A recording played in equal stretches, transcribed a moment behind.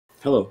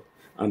Hello,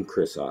 I'm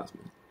Chris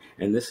Osmond,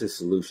 and this is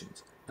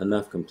Solutions.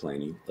 Enough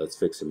complaining, let's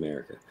fix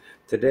America.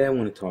 Today I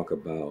want to talk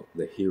about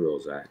the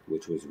H.E.R.O.E.S Act,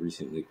 which was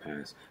recently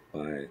passed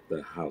by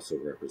the House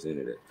of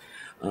Representatives.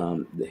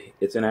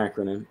 It's an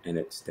acronym, and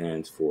it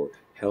stands for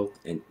Health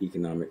and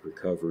Economic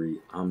Recovery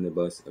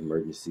Omnibus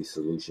Emergency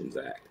Solutions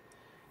Act.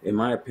 In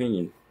my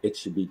opinion, it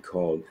should be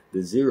called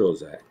the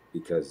Zeros Act,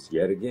 because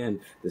yet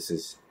again, this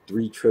is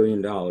 $3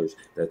 trillion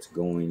that's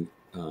going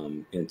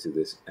into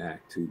this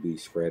act to be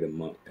spread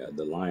among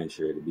the lion's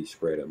share to be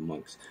spread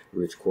amongst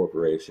rich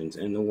corporations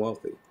and the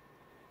wealthy.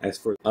 As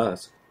for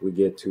us, we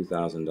get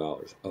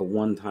 $2,000, a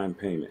one-time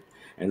payment.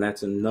 And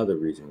that's another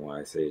reason why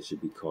I say it should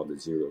be called the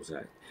Zeros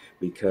Act,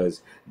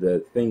 because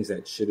the things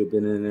that should have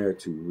been in there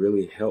to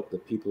really help the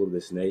people of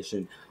this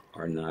nation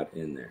are not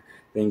in there.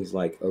 Things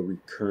like a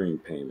recurring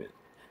payment,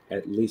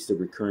 at least a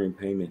recurring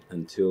payment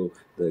until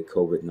the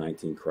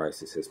COVID-19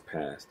 crisis has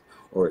passed,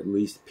 or at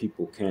least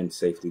people can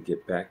safely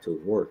get back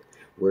to work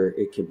where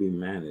it can be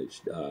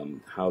managed,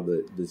 how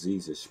the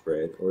disease is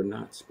spread or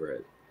not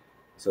spread.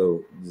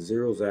 So the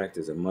Zeros Act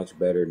is a much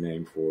better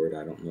name for it.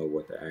 I don't know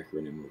what the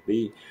acronym would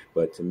be,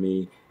 but to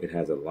me, it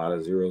has a lot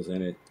of zeros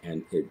in it,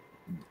 and it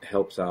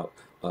helps out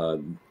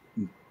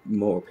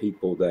more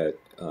people that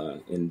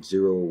in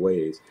zero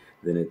ways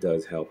than it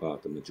does help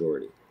out the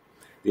majority.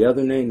 The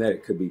other name that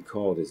it could be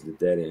called is the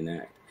Dead End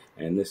Act,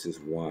 and this is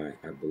why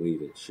I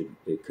believe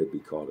it could be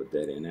called a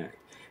Dead End Act,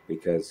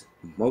 because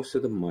most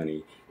of the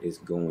money is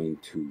going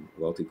to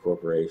wealthy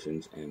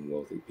corporations and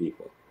wealthy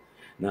people.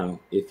 Now,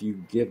 if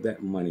you give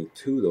that money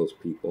to those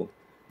people,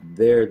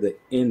 they're the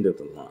end of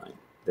the line.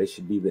 They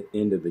should be the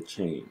end of the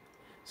chain.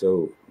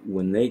 So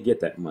when they get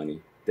that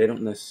money, they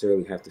don't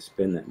necessarily have to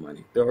spend that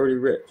money. They're already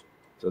rich.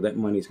 So that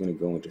money is going to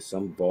go into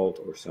some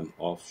vault or some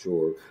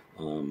offshore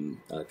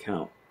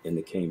account in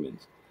the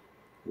Caymans,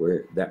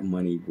 where that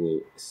money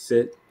will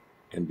sit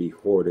and be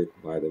hoarded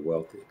by the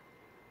wealthy.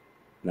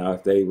 Now,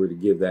 if they were to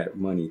give that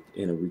money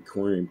in a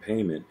recurring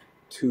payment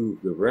to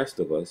the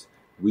rest of us,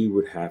 we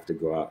would have to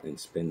go out and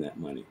spend that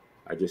money.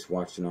 I just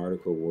watched an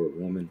article where a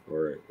woman,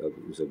 or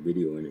it was a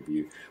video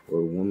interview, where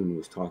a woman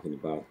was talking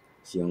about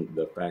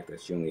the fact that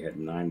she only had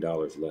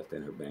 $9 left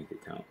in her bank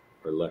account,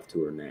 or left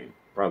to her name.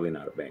 Probably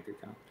not a bank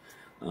account,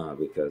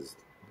 because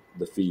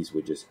the fees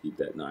would just eat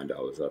that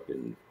 $9 up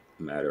in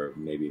a matter of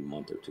maybe a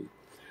month or two.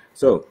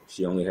 So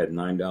she only had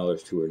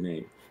 $9 to her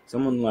name.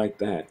 Someone like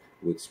that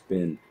would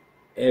spend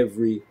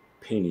every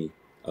penny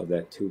of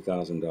that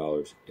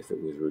 $2,000 if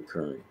it was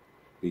recurring,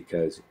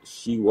 because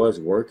she was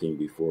working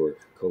before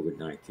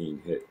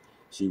COVID-19 hit.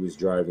 She was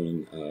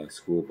driving a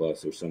school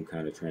bus or some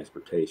kind of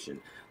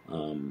transportation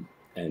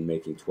and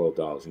making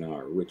 $12 an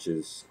hour, which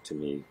is, to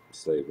me,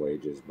 slave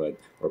wages,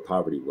 or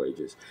poverty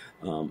wages.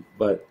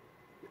 But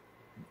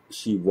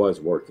she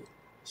was working.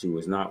 She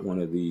was not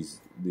one of these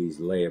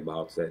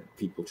layabouts that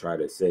people try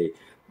to say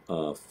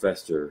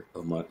fester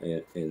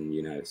in the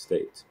United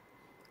States.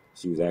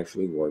 She was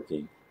actually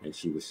working, and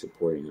she was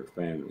supporting her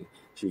family.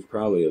 She was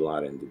probably a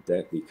lot into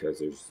debt,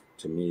 because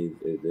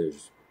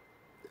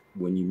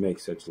when you make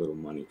such little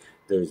money,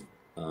 there's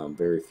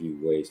very few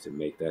ways to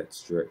make that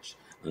stretch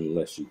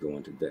unless you go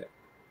into debt.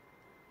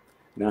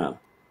 Now,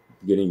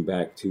 getting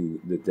back to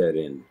the Dead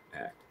End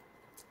Act.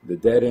 The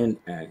Dead End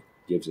Act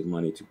gives the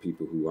money to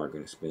people who aren't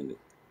going to spend it.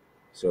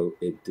 So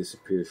it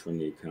disappears from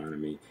the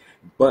economy,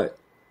 but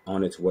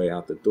on its way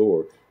out the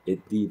door,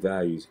 it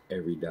devalues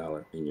every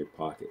dollar in your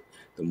pocket.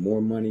 The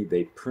more money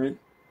they print,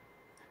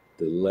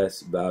 the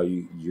less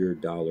value your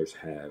dollars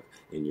have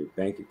in your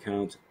bank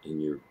accounts,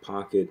 in your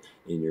pocket,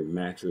 in your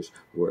mattress,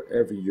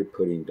 wherever you're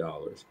putting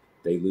dollars.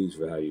 They lose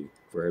value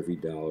for every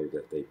dollar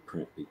that they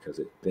print, because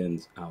it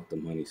thins out the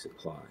money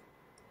supply.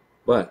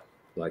 But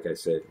like I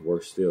said,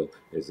 worse still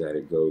is that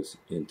it goes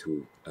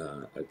into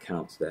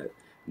accounts that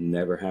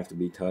never have to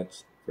be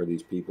touched for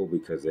these people,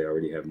 because they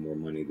already have more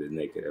money than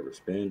they could ever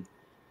spend,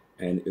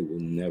 and it will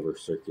never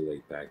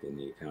circulate back in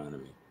the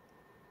economy.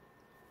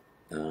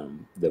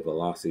 The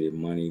velocity of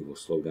money will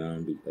slow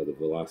down, the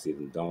velocity of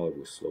the dollar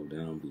will slow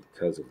down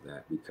because of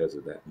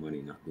that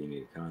money not being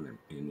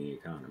in the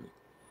economy.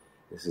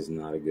 This is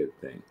not a good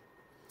thing.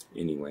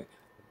 Anyway,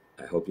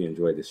 I hope you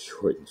enjoyed this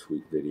short and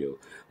sweet video.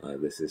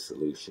 This is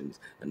Solutions.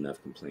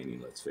 Enough complaining.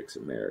 Let's fix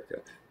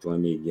America.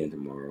 Join me again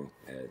tomorrow.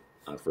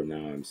 For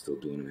now, I'm still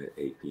doing it at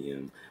 8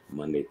 p.m.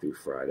 Monday through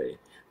Friday,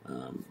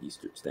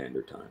 Eastern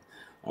Standard Time.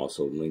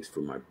 Also, links for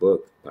my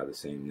book by the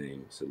same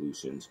name,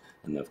 Solutions.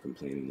 Enough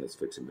complaining. Let's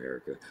fix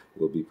America,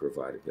 will be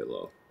provided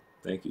below.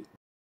 Thank you.